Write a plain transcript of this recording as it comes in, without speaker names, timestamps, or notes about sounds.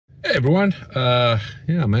Hey everyone, yeah,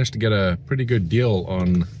 I managed to get a pretty good deal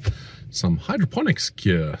on some hydroponics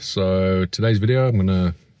gear. So today's video, I'm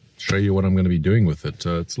gonna show you what I'm gonna be doing with it.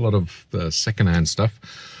 It's a lot of the secondhand stuff.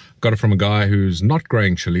 Got it from a guy who's not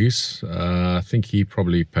growing chilies. I think he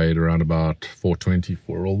probably paid around about $4.20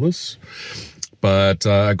 for all this, but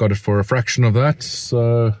I got it for a fraction of that.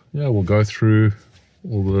 So yeah, we'll go through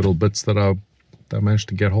all the little bits that I managed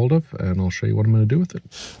to get hold of, and I'll show you what I'm going to do with it.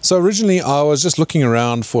 So originally I was just looking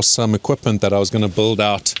around for some equipment that I was going to build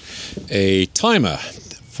out a timer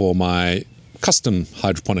for my custom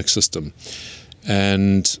hydroponic system,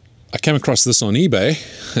 and I came across this on eBay,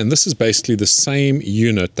 and this is basically the same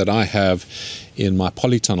unit that I have in my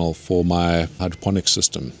Polytunnel for my hydroponic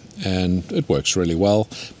system, and it works really well,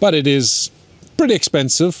 but it is pretty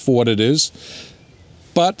expensive for what it is.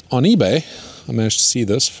 But on eBay I managed to see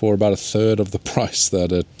this for about a third of the price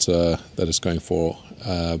that it's going for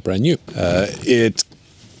brand new. It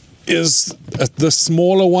is the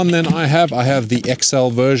smaller one than I have. I have the XL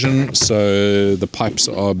version, so the pipes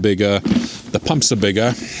are bigger, the pumps are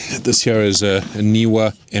bigger. This here is a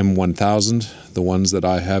Neewa M1000. The ones that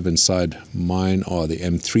I have inside mine are the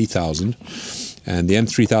M3000. And the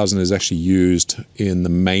M3000 is actually used in the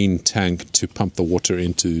main tank to pump the water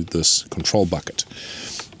into this control bucket.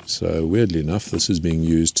 So weirdly enough, this is being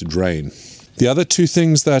used to drain. The other two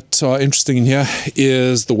things that are interesting in here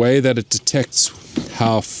is the way that it detects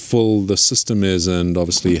how full the system is and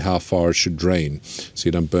obviously how far it should drain. So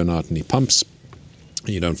you don't burn out any pumps,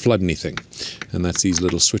 you don't flood anything. And that's these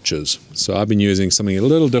little switches. So I've been using something a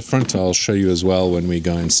little different. I'll show you as well when we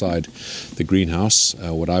go inside the greenhouse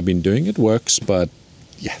what I've been doing. It works, but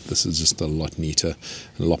yeah, this is just a lot neater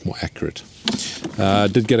and a lot more accurate. I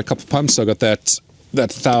did get a couple pumps. I got that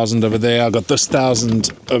 1,000 over there. I got this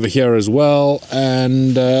 1,000 over here as well,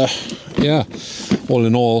 and yeah, all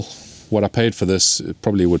in all, what I paid for this, it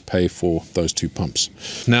probably would pay for those two pumps.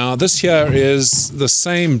 Now this here is the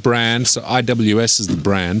same brand, so IWS is the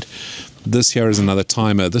brand. This here is another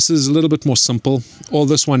timer. This is a little bit more simple. All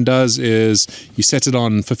this one does is you set it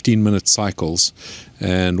on 15-minute cycles,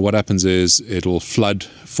 and what happens is it'll flood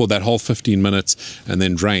for that whole 15 minutes and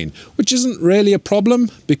then drain, which isn't really a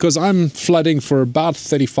problem because I'm flooding for about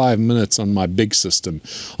 35 minutes on my big system.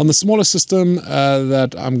 On the smaller system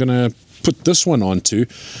that I'm going to put this one onto,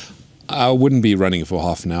 I wouldn't be running it for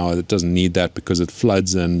half an hour. It doesn't need that because it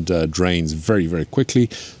floods and drains very, very quickly.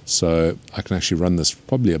 So I can actually run this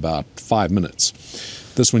probably about 5 minutes.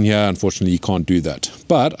 This one here, unfortunately, you can't do that.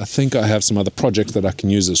 But I think I have some other projects that I can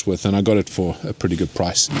use this with, and I got it for a pretty good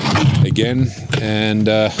price again. And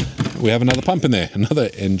we have another pump in there, another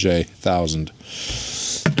NJ 1000.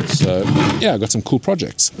 So yeah, I got some cool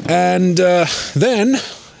projects. And then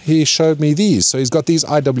he showed me these. So he's got these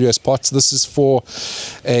IWS pots. This is for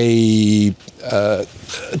a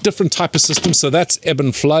different type of system. So that's ebb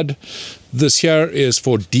and flood. This here is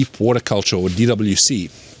for deep water culture, or DWC.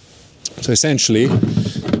 So essentially,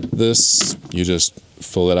 this, you just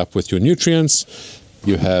fill it up with your nutrients.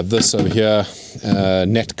 You have this over here,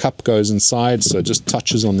 net cup goes inside, so it just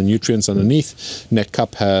touches on the nutrients underneath. Net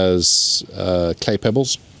cup has clay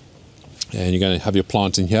pebbles, and you're going to have your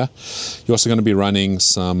plant in here. You're also going to be running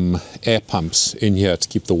some air pumps in here to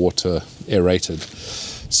keep the water aerated.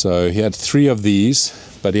 So he had 3 of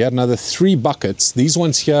these, but he had another 3 buckets. These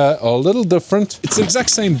ones here are a little different. It's the exact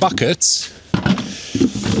same buckets,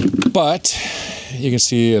 but you can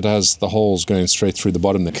see it has the holes going straight through the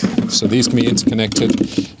bottom there. So these can be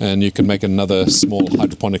interconnected, and you can make another small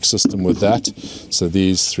hydroponic system with that. So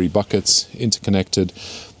these 3 buckets interconnected,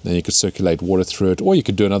 then you could circulate water through it, or you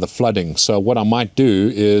could do another flooding. So what I might do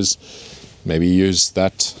is maybe use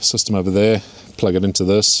that system over there, plug it into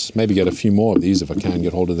this, maybe get a few more of these if I can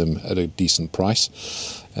get hold of them at a decent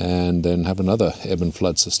price, and then have another ebb and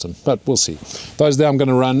flood system. But we'll see. Those there I'm going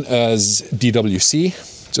to run as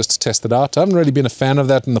DWC, just to test it out. I haven't really been a fan of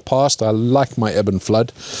that in the past. I like my ebb and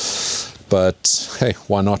flood, but hey,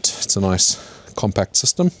 why not? It's a nice compact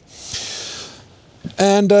system.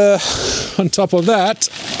 And on top of that,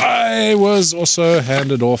 I was also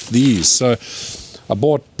handed off these. So I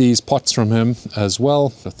bought these pots from him as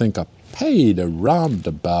well. I think I paid around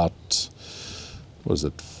about, what was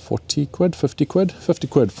it, 40 quid, 50 quid? 50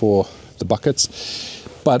 quid for the buckets,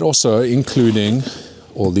 but also including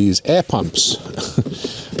all these air pumps.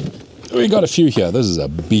 We got a few here. This is a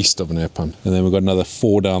beast of an air pump. And then we've got another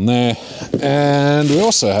 4 down there. And we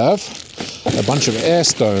also have a bunch of air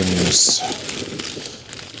stones.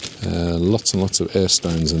 Lots and lots of air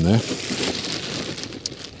stones in there.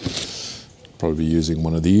 Probably using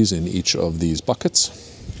one of these in each of these buckets.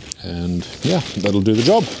 And yeah, that'll do the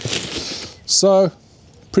job. So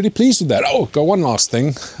pretty pleased with that. Oh, got one last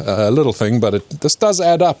thing, a little thing, but this does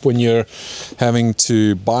add up when you're having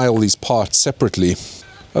to buy all these parts separately.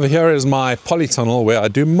 Over here is my polytunnel where I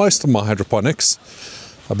do most of my hydroponics.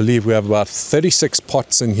 I believe we have about 36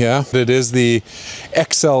 pots in here. It is the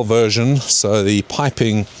XL version, so the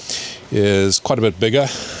piping is quite a bit bigger.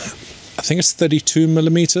 I think it's 32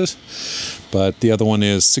 millimeters, but the other one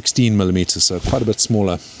is 16 millimeters, so quite a bit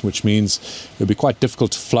smaller, which means it'll be quite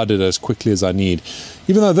difficult to flood it as quickly as I need.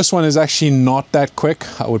 Even though this one is actually not that quick,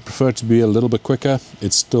 I would prefer it to be a little bit quicker.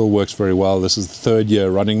 It still works very well. This is the third year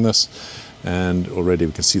running this, and already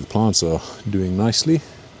we can see the plants are doing nicely.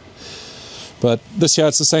 But this year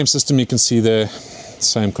it's the same system. You can see there,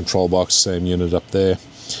 same control box, same unit up there.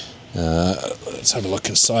 Let's have a look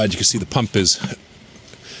inside. You can see the pump is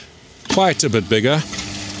quite a bit bigger.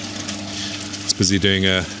 It's busy doing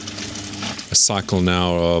a cycle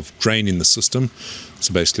now of draining the system.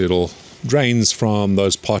 So basically it all drains from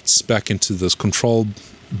those pots back into this control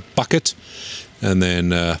bucket and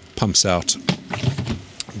then pumps out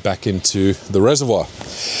back into the reservoir.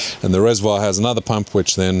 And the reservoir has another pump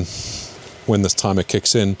which then, when this timer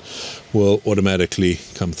kicks in, will automatically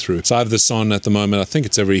come through. So I have this on at the moment. I think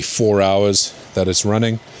it's every 4 hours that it's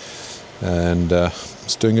running, and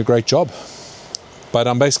it's doing a great job. But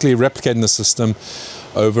I'm basically replicating the system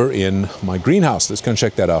over in my greenhouse. Let's go and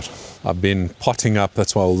check that out. I've been potting up,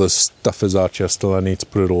 that's why all this stuff is out here still. I need to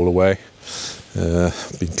put it all away.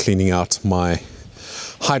 Been cleaning out my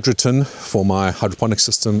hydroton for my hydroponic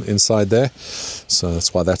system inside there. So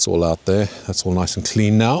that's why that's all out there. That's all nice and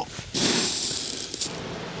clean now.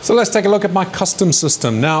 So let's take a look at my custom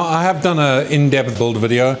system. Now I have done an in-depth build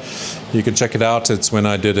video. You can check it out. It's when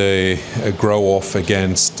I did a grow off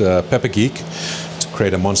against Pepper Geek to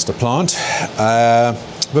create a monster plant.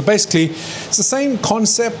 But basically it's the same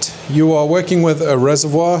concept. You are working with a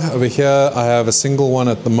reservoir. Over here I have a single one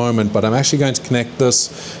at the moment, but I'm actually going to connect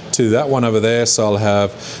this to that one over there, so I'll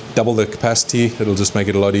have double the capacity. It'll just make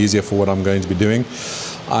it a lot easier for what I'm going to be doing.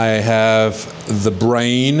 I have the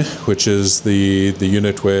brain, which is the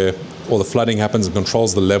unit where all the flooding happens and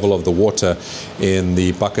controls the level of the water in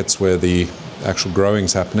the buckets where the actual growing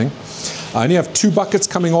is happening. I only have 2 buckets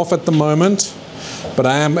coming off at the moment, but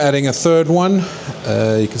I am adding a third one.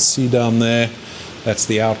 You can see down there, that's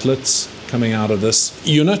the outlets coming out of this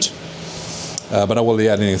unit. But I will be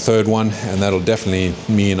adding a third one, and that'll definitely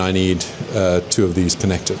mean I need 2 of these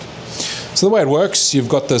connected. So the way it works, you've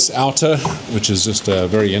got this outer, which is just a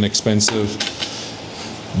very inexpensive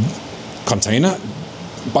container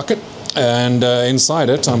bucket, and inside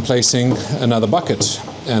it I'm placing another bucket,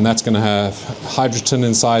 and that's going to have hydroton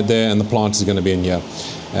inside there, and the plant is going to be in here.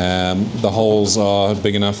 The holes are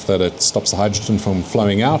big enough that it stops the hydroton from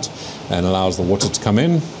flowing out and allows the water to come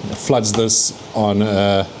in. It floods this on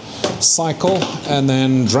a cycle and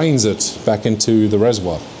then drains it back into the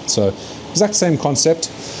reservoir. So exact same concept.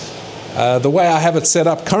 The way I have it set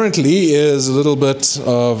up currently is a little bit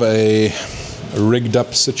of a rigged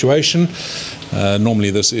up situation.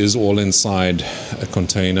 Normally this is all inside a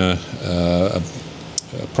container, a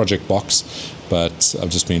project box, but I've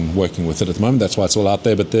just been working with it at the moment. That's why it's all out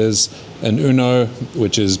there. But there's an Uno,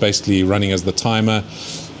 which is basically running as the timer.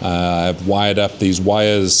 I've wired up these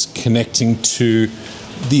wires connecting to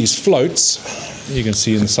these floats. You can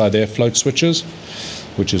see inside there float switches,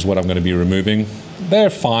 which is what I'm going to be removing.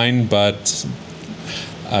 They're fine, but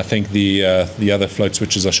I think the other float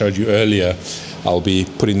switches I showed you earlier, I'll be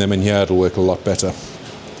putting them in here. It'll work a lot better.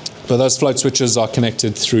 So those float switches are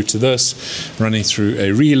connected through to this, running through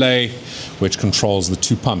a relay which controls the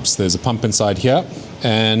 2 pumps. There's a pump inside here,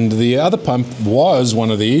 and the other pump was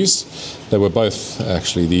one of these. They were both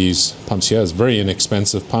actually these pumps here. It's a very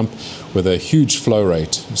inexpensive pump with a huge flow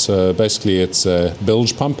rate. So basically it's a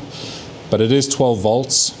bilge pump, but it is 12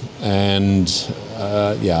 volts, and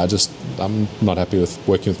yeah, I'm not happy with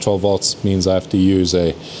working with 12 volts. It means I have to use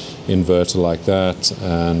a inverter like that,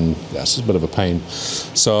 and yeah, it's just a bit of a pain.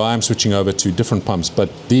 So I'm switching over to different pumps, but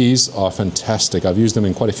these are fantastic. I've used them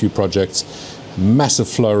in quite a few projects. Massive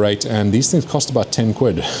flow rate, and these things cost about 10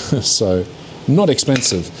 quid. So not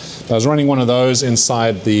expensive. I was running one of those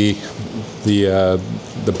inside the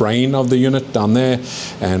brain of the unit down there,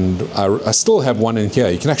 and I still have one in here.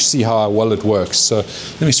 You can actually see how well it works. So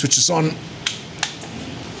let me switch this on.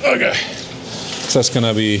 Okay, so that's going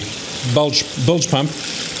to be bilge pump,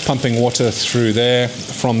 pumping water through there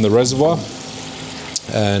from the reservoir,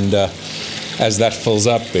 and as that fills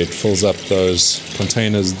up, it fills up those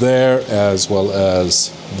containers there as well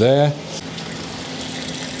as there.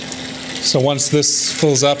 So once this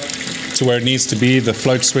fills up to where it needs to be, the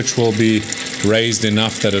float switch will be raised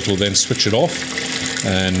enough that it will then switch it off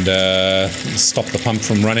and stop the pump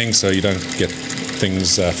from running so you don't get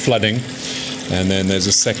things flooding. And then there's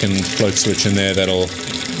a second float switch in there that'll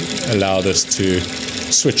allow this to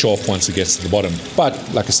switch off once it gets to the bottom.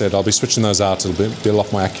 But like I said, I'll be switching those out. It'll be a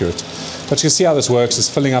lot more accurate. But you can see how this works.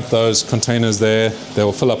 It's filling up those containers there. They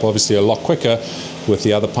will fill up obviously a lot quicker with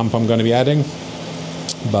the other pump I'm going to be adding.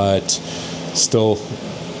 But still,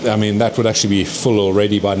 I mean, that would actually be full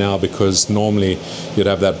already by now, because normally you'd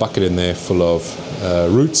have that bucket in there full of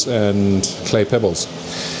roots and clay pebbles.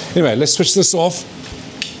 Anyway, let's switch this off.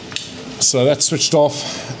 So that's switched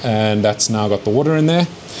off, and that's now got the water in there.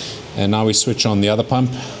 And now we switch on the other pump,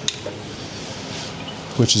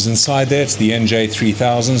 which is inside there. It's the NJ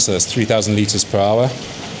 3000, so it's 3000 liters per hour.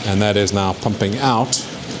 And that is now pumping out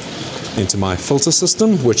into my filter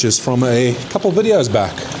system, which is from a couple videos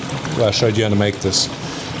back where I showed you how to make this.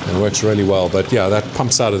 And it works really well. But yeah, that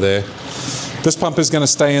pumps out of there. This pump is going to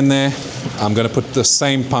stay in there. I'm going to put the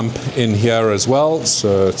same pump in here as well.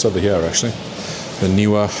 So it's over here actually. The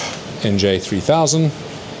Neewa NJ 3000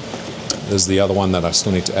 is the other one that I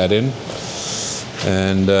still need to add in.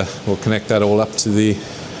 And we'll connect that all up to the,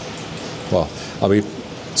 well, I'll be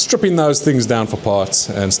stripping those things down for parts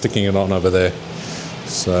and sticking it on over there.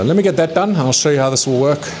 So let me get that done. I'll show you how this will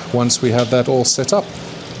work once we have that all set up.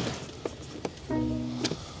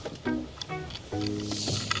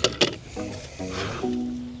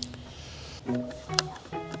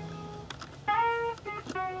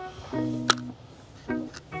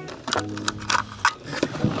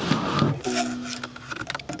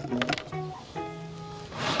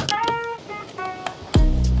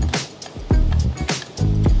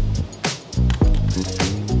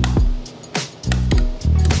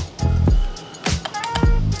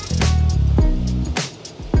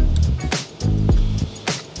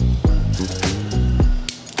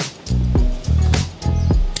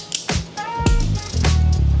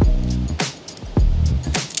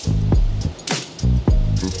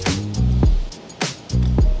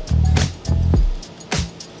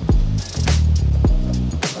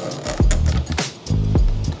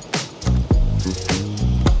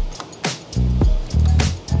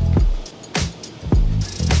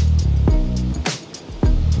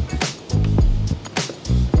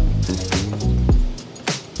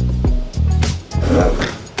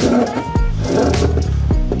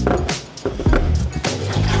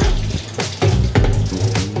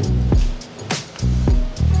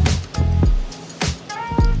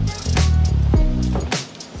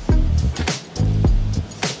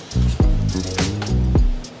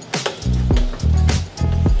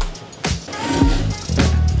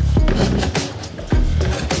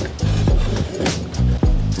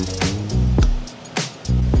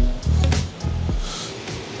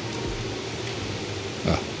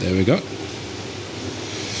 There we go.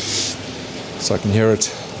 So I can hear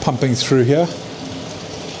it pumping through here.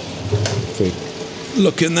 If we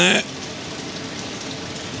look in there,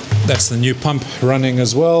 that's the new pump running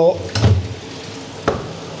as well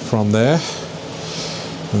from there.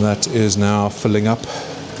 And that is now filling up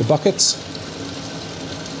the buckets.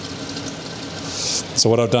 So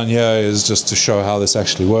what I've done here is just to show how this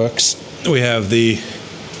actually works. We have the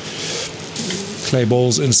clay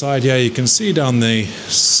balls inside here. You can see down the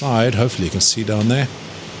side, hopefully you can see down there,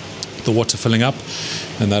 the water filling up,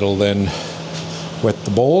 and that'll then wet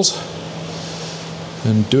the balls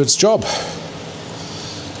and do its job.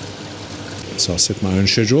 So I'll set my own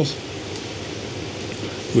schedule,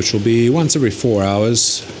 which will be once every 4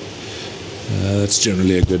 hours. That's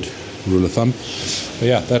generally a good rule of thumb. But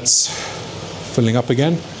yeah, that's filling up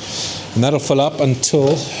again, and that'll fill up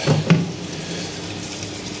until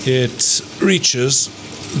it reaches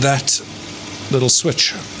that little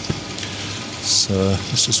switch. So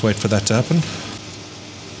let's just wait for that to happen.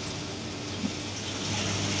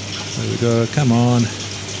 There we go, come on.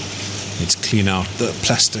 Let's clean out the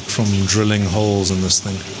plastic from drilling holes in this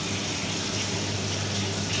thing.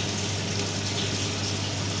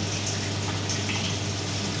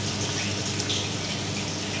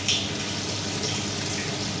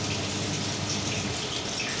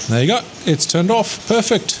 There you go, it's turned off,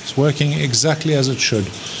 perfect. It's working exactly as it should.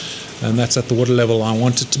 And that's at the water level I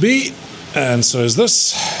want it to be. And so is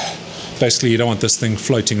this. Basically, you don't want this thing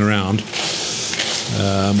floating around.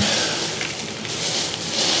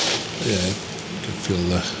 Yeah, you can feel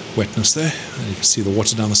the wetness there. And you can see the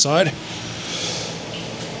water down the side.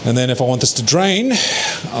 And then if I want this to drain,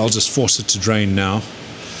 I'll just force it to drain now.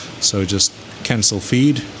 So just cancel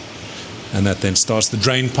feed. And that then starts the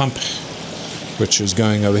drain pump, which is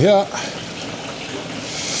going over here.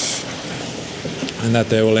 and that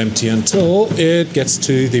there will empty until it gets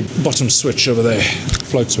to the bottom switch over there,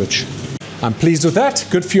 float switch. I'm pleased with that.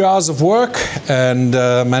 Good few hours of work, and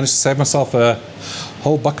managed to save myself a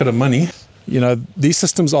whole bucket of money. You know, these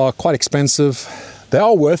systems are quite expensive. They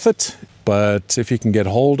are worth it, but if you can get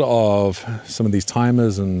hold of some of these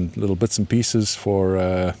timers and little bits and pieces for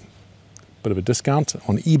a bit of a discount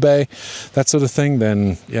on eBay, that sort of thing,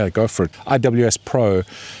 then yeah, go for it. IWS Pro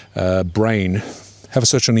Brain. Have a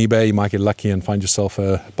search on eBay, you might get lucky and find yourself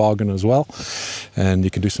a bargain as well, and you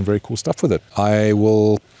can do some very cool stuff with it. I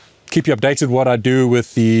will keep you updated what I do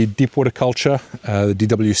with the Deep Water Culture, the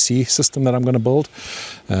DWC system that I'm going to build.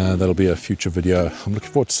 That'll be a future video. I'm looking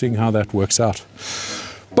forward to seeing how that works out.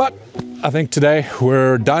 But I think today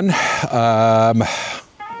we're done.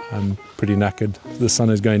 I'm pretty knackered. The sun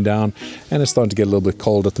is going down and it's starting to get a little bit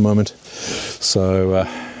cold at the moment. So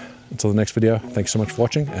until the next video, thanks so much for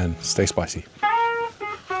watching and stay spicy.